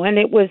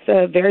it was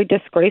a very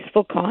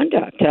disgraceful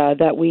conduct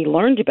that we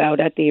learned about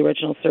at the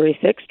original Surrey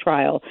 6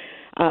 trial.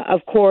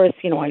 Of course,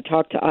 I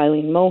talked to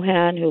Eileen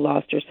Mohan, who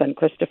lost her son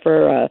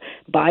Christopher, a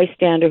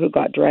bystander who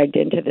got dragged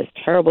into this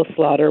terrible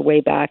slaughter way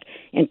back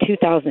in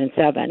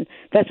 2007.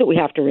 That's what we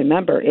have to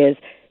remember is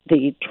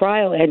the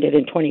trial ended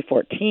in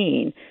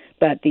 2014,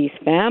 but these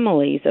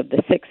families of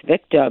the 6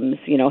 victims,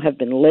 have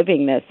been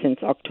living this since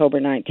October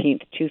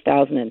 19th,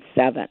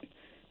 2007.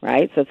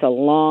 Right? So it's a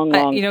long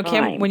time.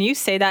 Kim, when you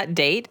say that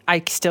date,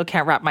 I still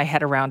can't wrap my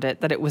head around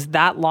it, that it was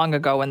that long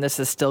ago and this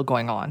is still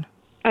going on.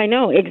 I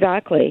know,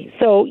 exactly.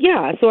 So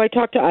I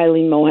talked to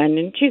Eileen Mohan,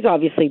 and she's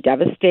obviously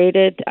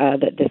devastated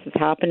that this is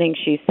happening.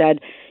 She said,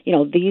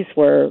 these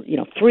were,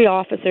 3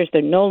 officers.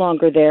 They're no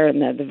longer there,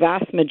 and the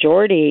vast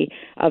majority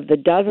of the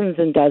dozens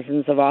and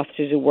dozens of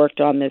officers who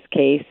worked on this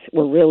case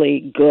were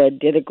really good,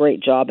 did a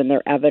great job, and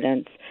their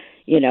evidence,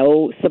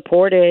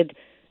 supported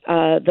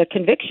the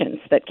convictions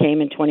that came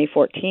in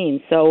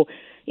 2014. So,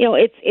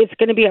 it's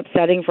going to be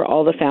upsetting for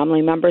all the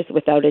family members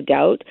without a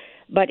doubt.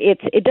 But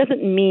it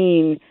doesn't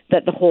mean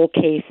that the whole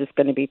case is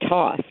going to be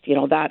tossed.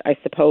 That, I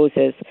suppose,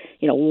 is,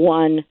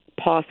 one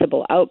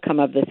possible outcome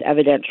of this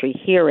evidentiary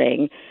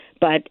hearing.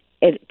 But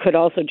it could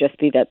also just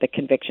be that the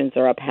convictions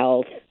are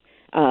upheld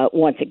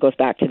once it goes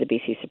back to the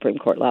BC Supreme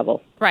Court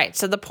level. Right.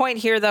 So the point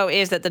here, though,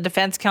 is that the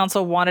defense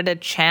counsel wanted a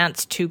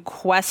chance to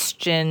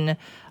question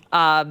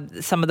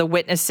some of the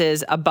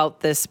witnesses about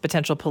this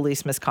potential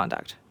police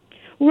misconduct.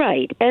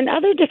 Right. And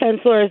other defense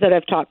lawyers that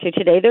I've talked to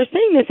today, they're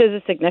saying this is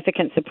a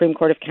significant Supreme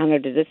Court of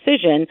Canada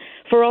decision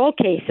for all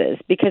cases,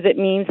 because it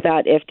means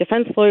that if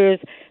defense lawyers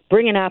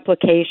bring an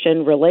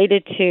application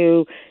related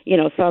to,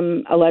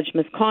 some alleged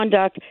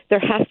misconduct, there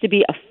has to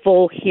be a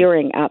full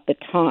hearing at the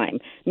time,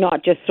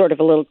 not just sort of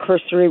a little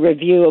cursory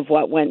review of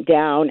what went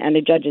down and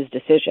a judge's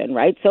decision,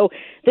 right? So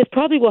this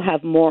probably will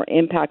have more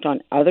impact on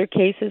other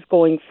cases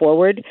going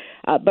forward.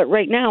 But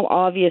right now,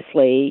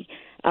 obviously,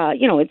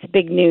 it's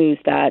big news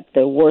that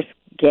the worst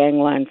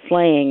gangland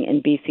slaying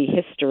in BC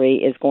history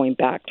is going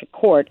back to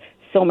court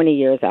so many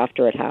years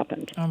after it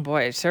happened. Oh,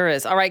 boy, it sure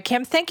is. All right,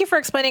 Kim, thank you for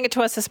explaining it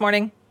to us this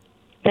morning.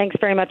 Thanks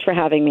very much for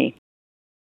having me.